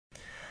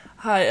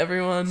Hi,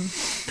 everyone.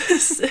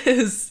 This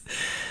is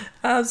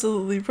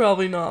absolutely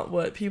probably not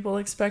what people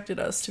expected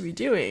us to be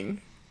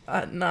doing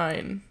at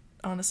 9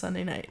 on a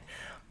Sunday night.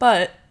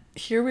 But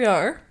here we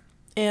are.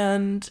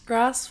 And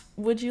Grass,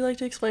 would you like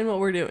to explain what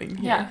we're doing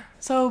here? Yeah.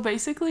 So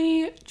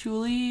basically,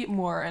 Julie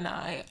Moore and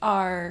I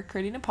are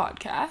creating a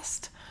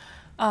podcast.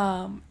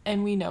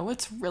 And we know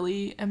it's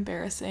really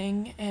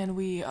embarrassing and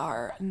we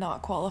are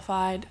not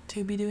qualified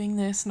to be doing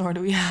this, nor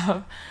do we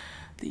have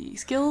the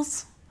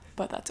skills,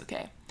 but that's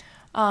okay.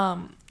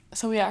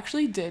 So we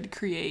actually did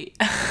create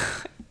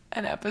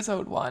an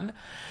episode 1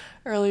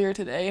 earlier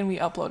today and we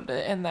uploaded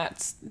it, and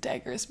that's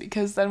daggers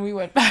because then we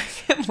went back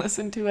and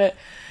listened to it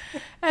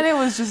and it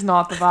was just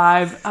not the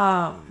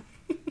vibe.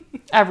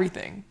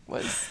 Everything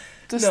was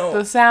just,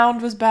 the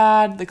sound was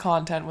bad, the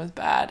content was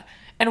bad.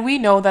 And we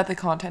know that the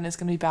content is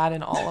going to be bad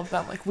in all of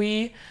them. Like,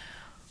 we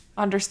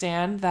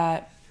understand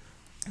that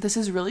this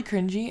is really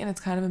cringy and it's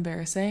kind of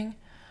embarrassing,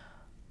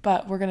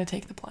 but we're going to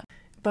take the plunge.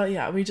 But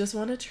yeah, we just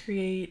wanted to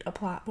create a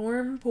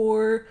platform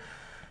for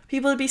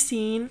people to be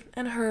seen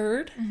and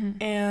heard.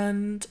 Mm-hmm.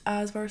 And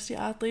as varsity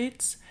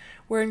athletes,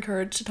 we're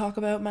encouraged to talk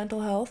about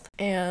mental health.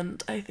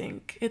 And I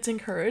think it's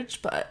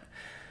encouraged, but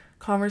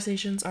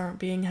conversations aren't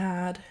being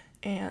had.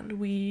 And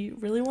we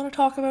really want to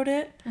talk about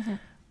it. Mm-hmm.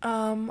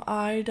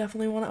 I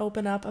definitely want to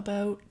open up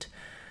about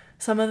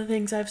some of the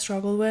things I've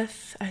struggled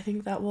with. I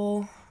think that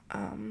will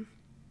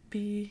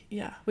we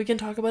can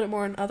talk about it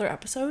more in other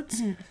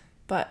episodes. Mm-hmm.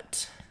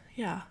 But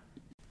yeah,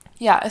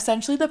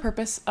 essentially the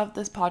purpose of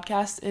this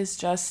podcast is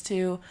just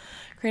to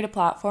create a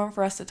platform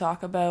for us to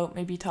talk about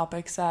maybe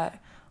topics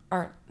that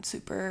aren't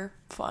super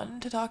fun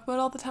to talk about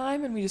all the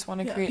time, and we just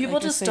want to create people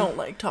just don't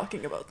like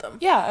talking about them.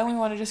 Yeah, and we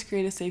want to just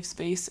create a safe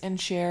space and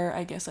share,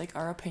 I guess, like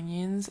our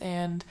opinions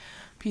and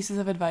pieces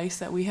of advice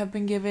that we have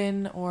been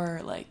given,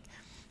 or like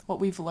what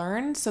we've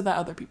learned, so that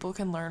other people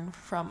can learn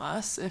from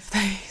us if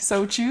they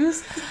so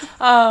choose.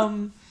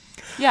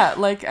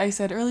 Like I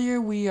said earlier,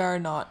 we are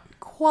not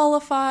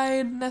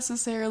qualified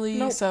necessarily.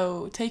 Nope.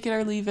 So take it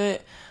or leave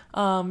it.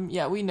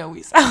 We know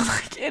we sound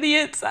like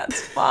idiots,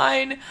 that's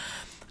fine.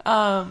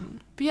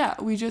 But yeah,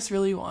 we just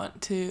really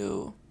want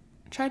to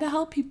try to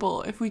help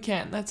people if we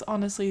can. That's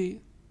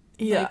honestly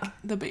like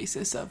the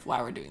basis of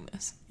why we're doing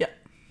this. Yeah.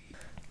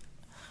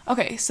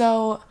 Okay,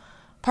 so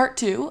part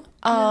 2.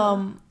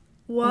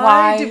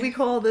 Why did we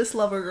call this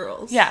Lover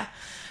Girls? Yeah.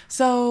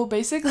 So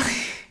basically,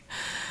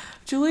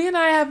 Julie and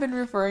I have been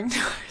referring to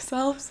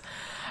ourselves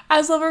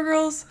as Lover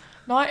Girls,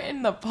 not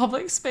in the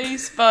public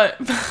space, but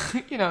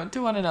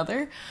to one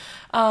another.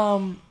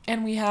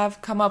 And we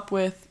have come up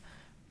with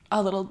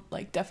a little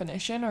like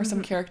definition or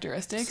some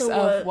characteristics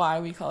of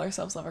why we call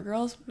ourselves Lover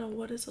Girls. No,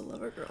 what is a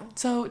Lover Girl?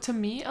 So to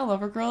me, a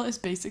Lover Girl is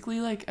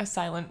basically like a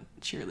silent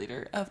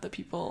cheerleader of the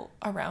people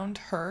around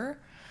her.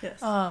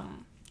 Yes.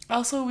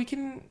 Also, we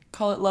can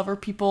call it lover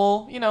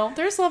people.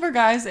 There's lover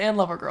guys and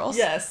lover girls.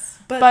 Yes.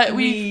 But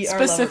we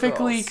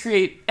specifically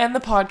create, and the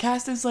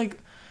podcast is like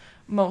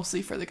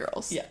mostly for the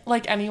girls. Yeah.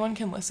 Like anyone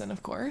can listen,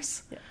 of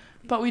course. Yeah.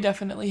 But we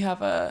definitely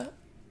have a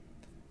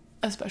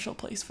special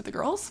place for the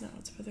girls. No,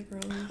 it's for the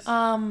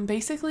girls.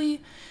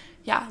 Basically,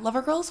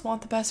 Lover Girls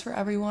want the best for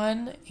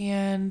everyone,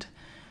 and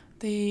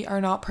they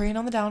are not preying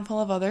on the downfall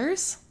of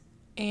others,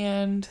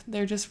 and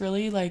they're just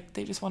really like,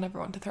 they just want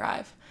everyone to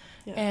thrive.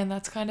 Yeah. And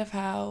that's kind of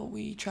how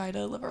we try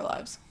to live our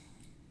lives.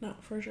 No,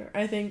 for sure.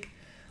 I think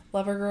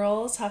Lover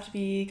Girls have to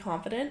be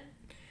confident,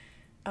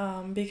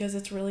 because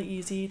it's really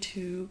easy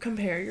to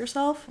compare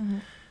yourself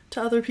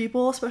to other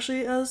people,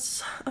 especially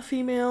as a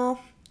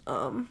female.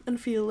 And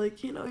feel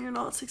like, you're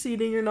not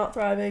succeeding, you're not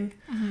thriving.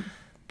 Mm-hmm.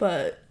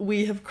 But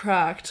we have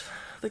cracked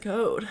the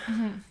code.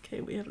 Mm-hmm.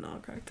 Okay, we have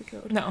not cracked the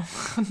code. No.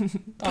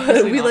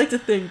 But we like to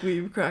think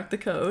we've cracked the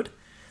code.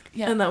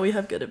 Yeah. And that we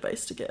have good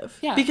advice to give.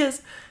 Yeah.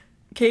 Because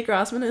Kate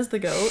Grassman is the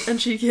GOAT,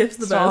 and she gives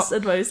the best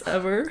advice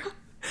ever.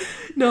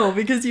 No,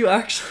 because you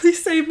actually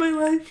saved my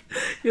life.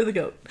 You're the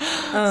GOAT.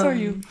 So are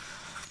you.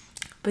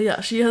 But yeah,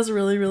 she has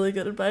really, really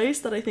good advice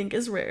that I think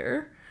is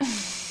rare.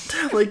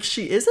 Like,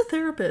 she is a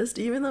therapist,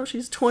 even though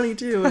she's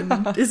 22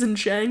 and is in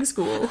Shang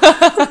school.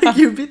 Like,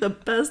 you'd be the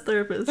best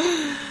therapist.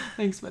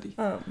 Thanks, buddy.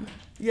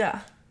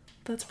 Yeah,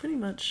 that's pretty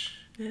much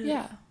it.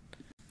 Yeah.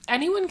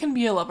 Anyone can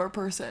be a lover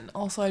person.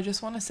 Also, I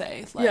just want to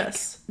say, like,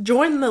 yes,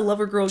 join the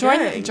Lover Girl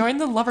gang. Join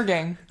the Lover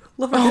Gang.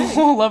 Lover Gang.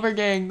 Oh, Lover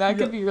Gang. That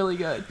could be really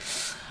good.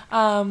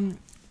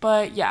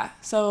 But yeah,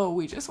 so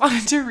we just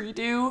wanted to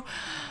redo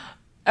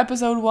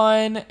episode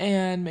 1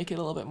 and make it a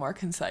little bit more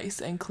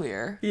concise and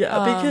clear.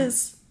 Yeah,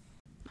 because...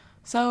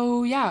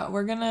 So yeah,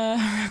 we're gonna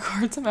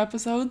record some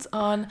episodes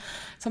on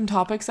some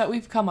topics that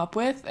we've come up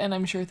with, and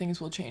I'm sure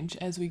things will change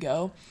as we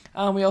go.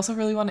 We also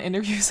really want to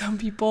interview some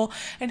people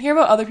and hear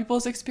about other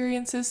people's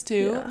experiences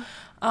too.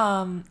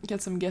 Yeah.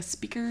 Get some guest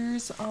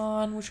speakers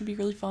on, which would be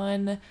really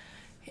fun.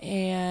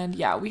 And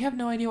yeah, we have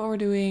no idea what we're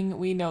doing.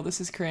 We know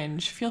this is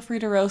cringe. Feel free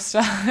to roast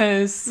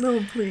us.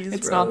 No, please.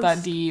 It's not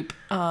that deep.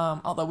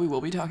 Although we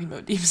will be talking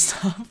about deep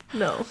stuff.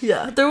 No,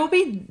 yeah. There will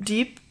be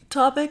deep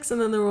topics, and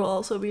then there will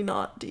also be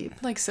not deep.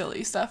 Like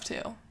silly stuff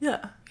too.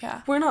 Yeah.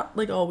 Yeah. We're not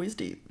like always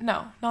deep.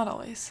 No, not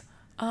always.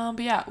 But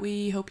yeah,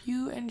 we hope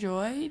you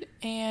enjoyed,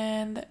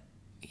 and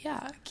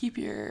yeah, keep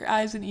your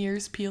eyes and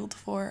ears peeled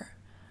for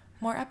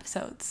more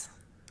episodes.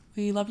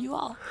 We love you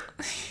all.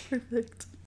 Perfect.